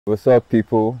What's up,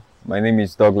 people? My name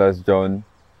is Douglas John.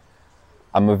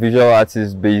 I'm a visual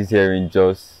artist based here in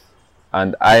Jos,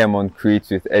 and I am on Create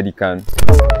with Eddycan.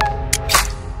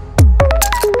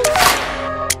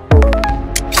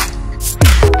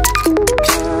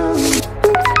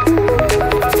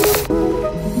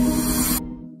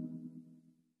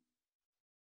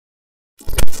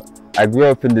 I grew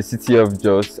up in the city of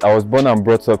Jos. I was born and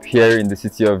brought up here in the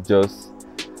city of Jos.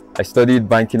 I studied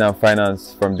banking and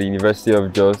finance from the University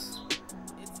of Jos,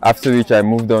 after which I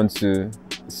moved on to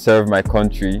serve my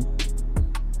country.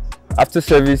 After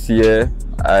service here,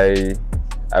 I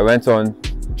went on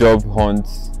job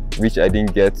hunts, which I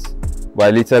didn't get, but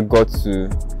I later got to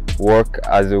work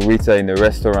as a waiter in a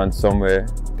restaurant somewhere.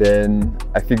 Then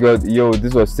I figured,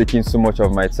 this was taking so much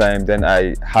of my time. Then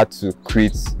I had to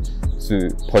create to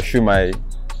pursue my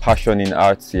passion in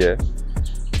arts here,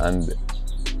 and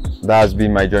that has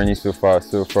been my journey so far.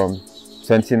 So from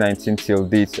 2019 till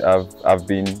date, I've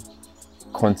been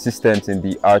consistent in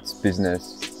the arts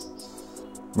business.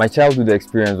 My childhood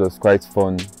experience was quite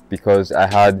fun because I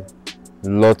had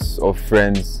lots of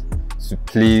friends to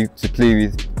play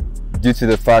with, due to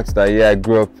the fact that I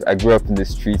grew up in the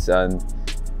streets. And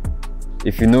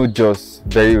if you know Jos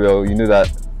very well, you know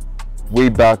that way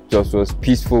back Jos was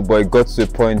peaceful, but it got to a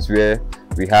point where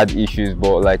we had issues.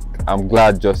 But like, I'm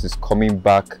glad Jos is coming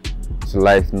back to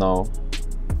life now.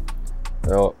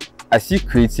 Well, I see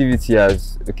creativity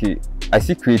as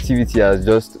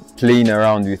just playing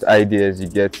around with ideas.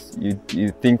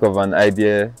 You think of an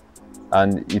idea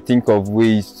and you think of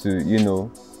ways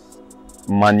to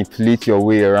manipulate your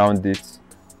way around it.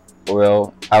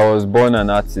 Well, I was born an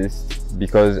artist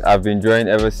because I've been drawing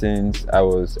ever since I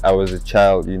was a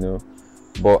child,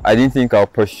 but I didn't think I'll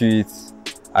pursue it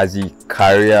as a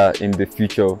career in the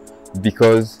future,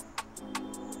 because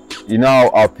how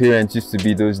our parents used to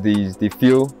be those days. They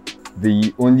feel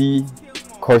the only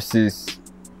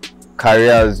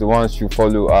careers ones should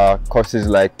follow are courses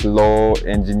like law,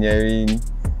 engineering,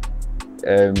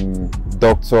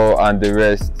 doctor and the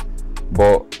rest.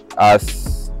 But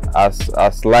as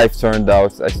life turned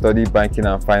out, I studied banking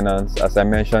and finance, as I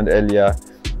mentioned earlier,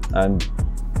 and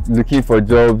looking for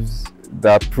jobs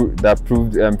that proved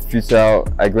futile.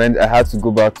 I had to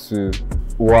go back to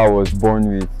who I was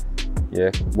born with.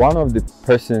 One of the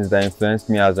persons that influenced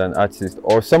me as an artist,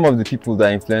 or some of the people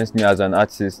that influenced me as an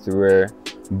artist, were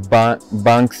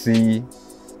Banksy.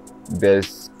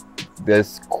 There's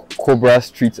Cobra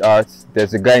Street Art.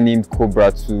 There's a guy named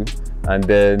Cobra too, and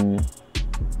then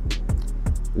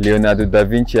Leonardo da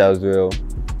Vinci as well.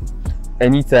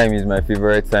 Anytime is my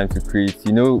favorite time to create.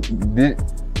 The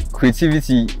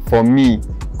creativity for me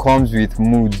comes with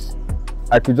moods.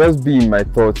 I could just be in my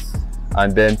thoughts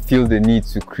and then feel the need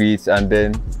to create, and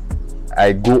then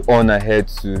I go on ahead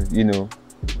to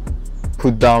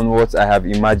put down what I have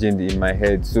imagined in my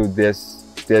head. So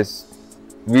there's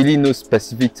really no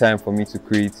specific time for me to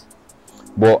create,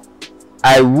 but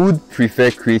I would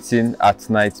prefer creating at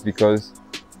night, because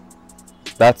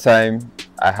that time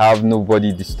I have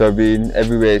nobody disturbing,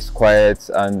 everywhere is quiet,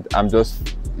 and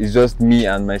it's just me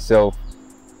and myself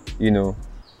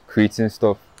creating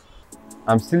stuff.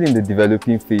 I'm still in the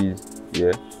developing phase,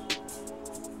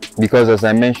 because as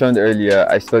I mentioned earlier,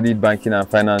 I studied banking and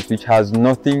finance, which has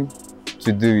nothing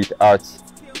to do with art.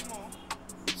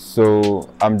 So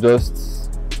I'm just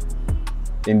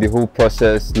in the whole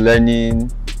process,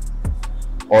 learning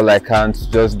all I can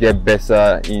to just get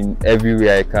better in every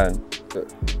way I can.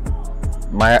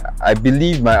 I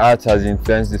believe my art has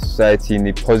influenced the society in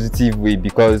a positive way,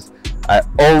 because I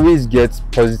always get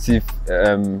positive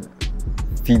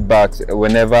feedbacks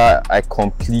whenever I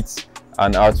complete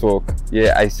an artwork.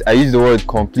 I use the word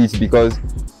complete because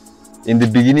in the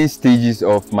beginning stages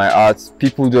of my art,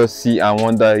 people just see and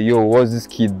wonder, what's this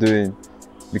kid doing?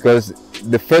 Because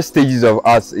the first stages of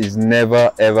art is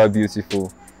never ever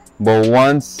beautiful, but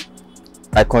once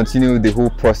I continue the whole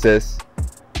process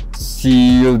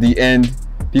till the end,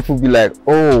 people be like,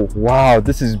 oh wow,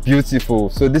 this is beautiful,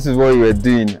 so this is what you were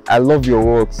doing, I love your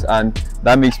works, and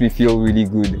that makes me feel really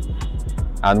good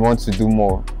and want to do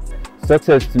more.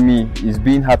 Success to me is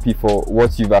being happy for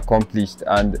what you've accomplished.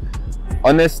 And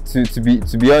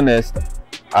to be honest,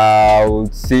 I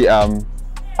would say I'm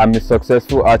a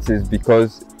successful artist,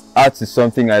 because art is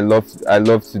something I love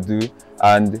to do.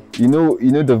 And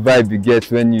the vibe you get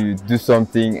when you do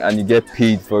something and you get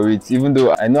paid for it. Even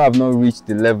though I know I've not reached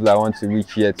the level I want to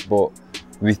reach yet, but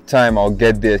with time I'll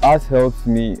get there. Art helps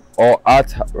me, or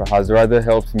art has rather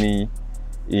helped me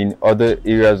in other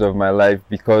areas of my life,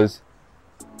 because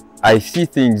I see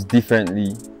things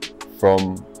differently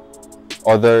from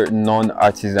other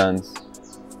non-artisans,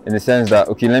 in the sense that,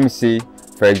 okay, let me say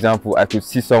For example, I could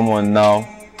see someone now,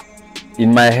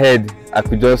 in my head I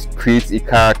could just create a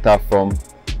character from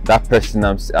that person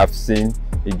I've seen.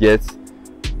 You get?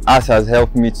 Art has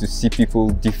helped me to see people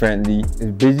differently.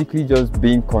 It's basically just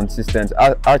being consistent.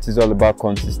 Art is all about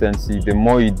consistency. The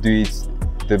more you do it,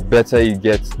 the better you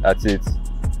get at it.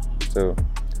 So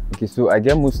okay, so I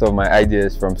get most of my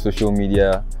ideas from social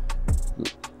media,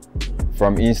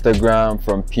 from Instagram,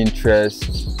 from Pinterest,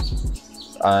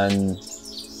 and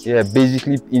yeah,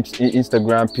 basically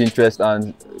Instagram, Pinterest,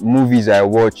 and movies I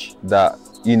watch that,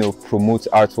 you know, promote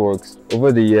artworks.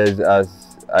 Over the years,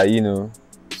 as I, you know,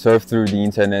 surf through the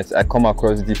internet, I come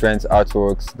across different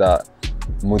artworks that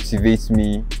motivate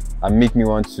me and make me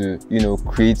want to, you know,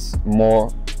 create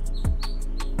more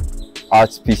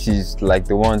art pieces like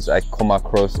the ones I come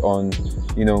across on,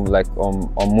 you know, like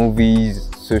on movies,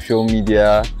 social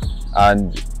media,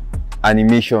 and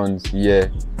animations. Yeah,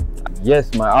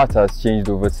 yes, my art has changed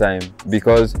over time,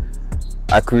 because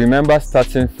I could remember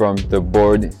starting from the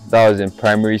board. That was in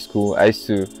primary school. I used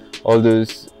to, all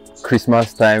those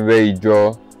Christmas time where you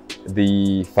draw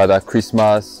the Father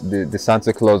Christmas, the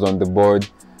Santa Claus on the board.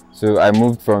 So I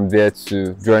moved from there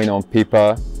to drawing on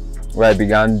paper, where I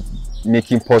began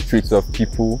making portraits of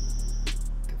people.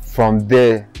 From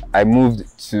there I moved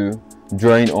to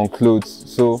drawing on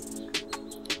clothes. So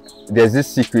there's this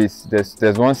secret,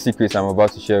 there's one secret I'm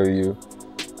about to share with you,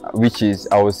 which is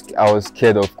I was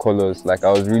scared of colors. Like,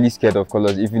 I was really scared of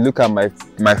colors. If you look at my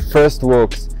first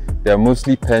works, they're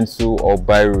mostly pencil or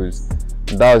biros.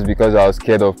 That was because I was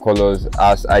scared of colors,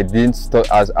 as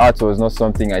as art was not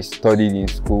something I studied in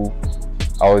school.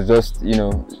 I was just, you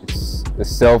know, it's a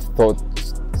self-taught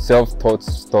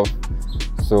stuff.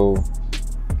 So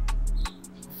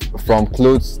from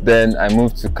clothes, then I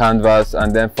moved to canvas,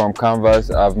 and then from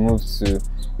canvas I've moved to,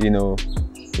 you know,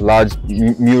 large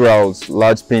murals,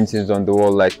 large paintings on the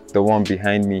wall, like the one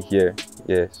behind me here.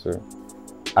 Yeah, so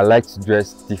I like to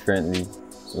dress differently.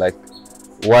 Like,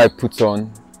 what I put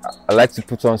on, I like to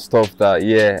put on stuff that,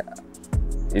 yeah,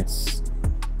 it's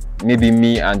maybe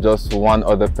me and just one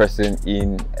other person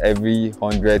in every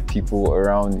 100 people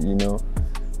around, you know.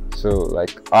 So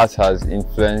like, art has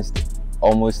influenced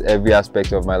almost every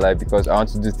aspect of my life, because I want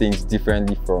to do things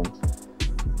differently from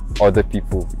other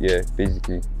people. Yeah,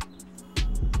 basically.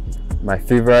 My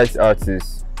favorite art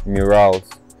is murals,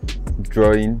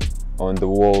 drawing on the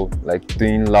wall, like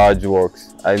doing large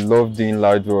works. I love doing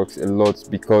large works a lot,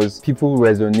 because people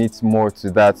resonate more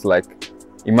to that. Like,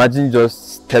 imagine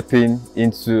just stepping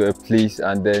into a place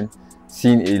and then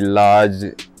seeing a large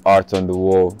art on the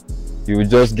wall. You will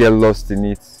just get lost in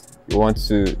it. You want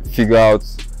to figure out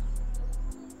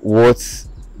what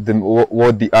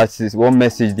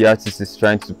message the artist is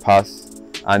trying to pass,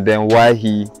 and then why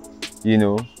he, you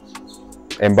know,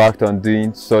 embarked on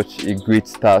doing such a great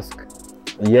task.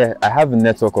 Yeah, I have a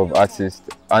network of artists,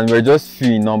 and we're just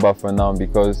few in number for now,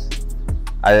 because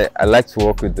I like to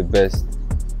work with the best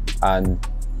and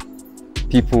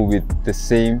people with the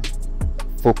same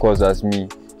focus as me.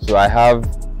 So I have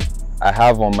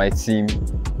on my team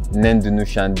Nendunu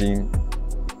Shanding,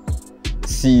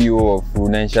 CEO of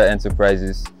Runensha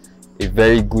Enterprises, a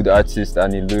very good artist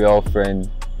and a loyal friend.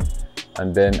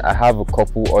 And then I have a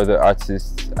couple other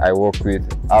artists I work with.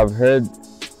 I've heard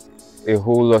a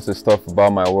whole lot of stuff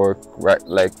about my work, right?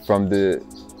 Like, from the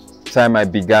time I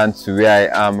began to where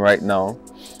I am right now.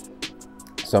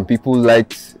 Some people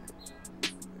liked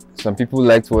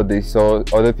what they saw.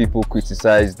 Other people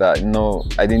criticized that, no,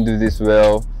 I didn't do this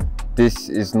well. This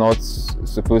is not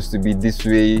supposed to be this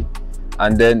way.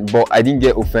 And then, but I didn't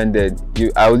get offended.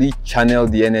 I only channel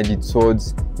the energy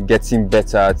towards getting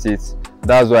better at it.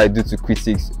 That's what I do to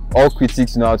critics. All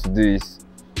critics know how to do is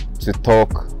to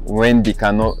talk when they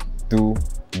cannot do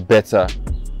better.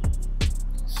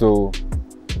 So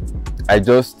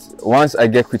once I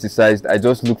get criticized, I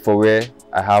just look for where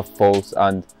I have faults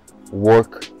and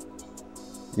work,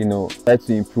 you know, try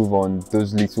to improve on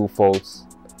those little faults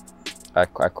I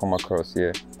come across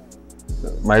here.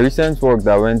 My recent work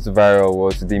that went viral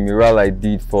was the mural I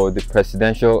did for the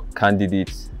presidential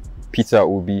candidate, Peter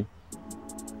Obi.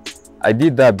 I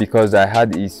did that because I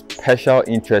had a special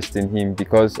interest in him,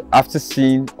 because after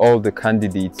seeing all the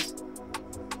candidates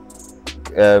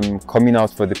coming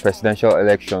out for the presidential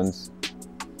elections,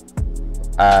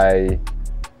 I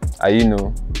you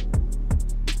know,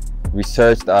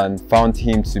 researched and found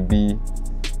him to be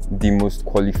the most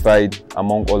qualified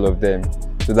among all of them.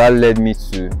 So that led me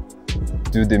to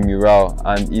do the mural,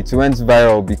 and it went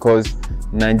viral because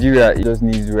Nigeria just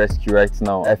needs rescue right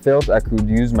now. I felt I could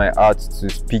use my art to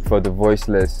speak for the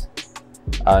voiceless,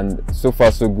 and so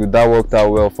far so good. That worked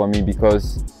out well for me,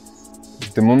 because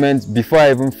the moment before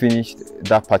I even finished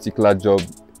that particular job,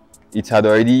 it had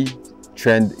already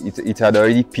it had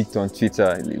already peaked on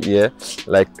Twitter. Yeah,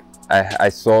 like I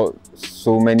saw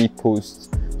so many posts,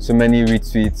 so many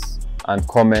retweets and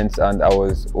comments, and I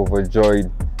was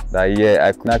overjoyed that yeah,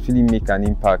 I could actually make an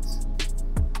impact.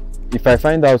 If I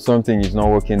find out something is not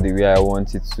working the way I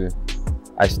want it to,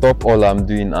 I stop all I'm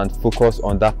doing and focus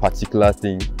on that particular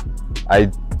thing. I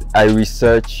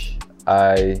research,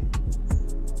 I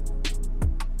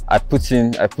put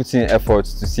in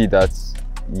efforts to see that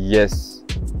yes,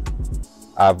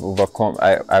 I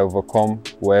overcome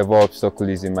whatever obstacle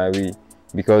is in my way,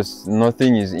 because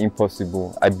nothing is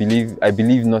impossible. I believe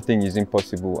nothing is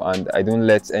impossible, and I don't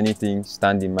let anything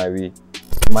stand in my way.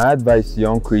 My advice to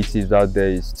young creatives out there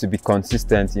is to be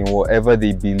consistent in whatever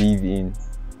they believe in.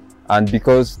 And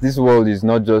because this world is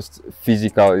not just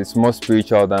physical, it's more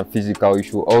spiritual than physical, you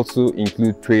should also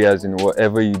include prayers in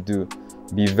whatever you do.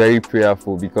 Be very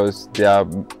prayerful, because there are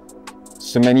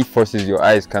so many forces your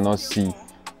eyes cannot see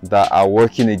that are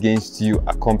working against you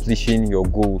accomplishing your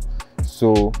goal.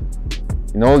 So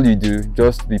in all you do,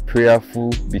 just be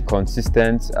prayerful, be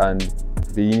consistent, and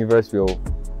the universe will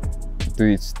do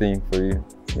its thing for you.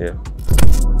 Yeah.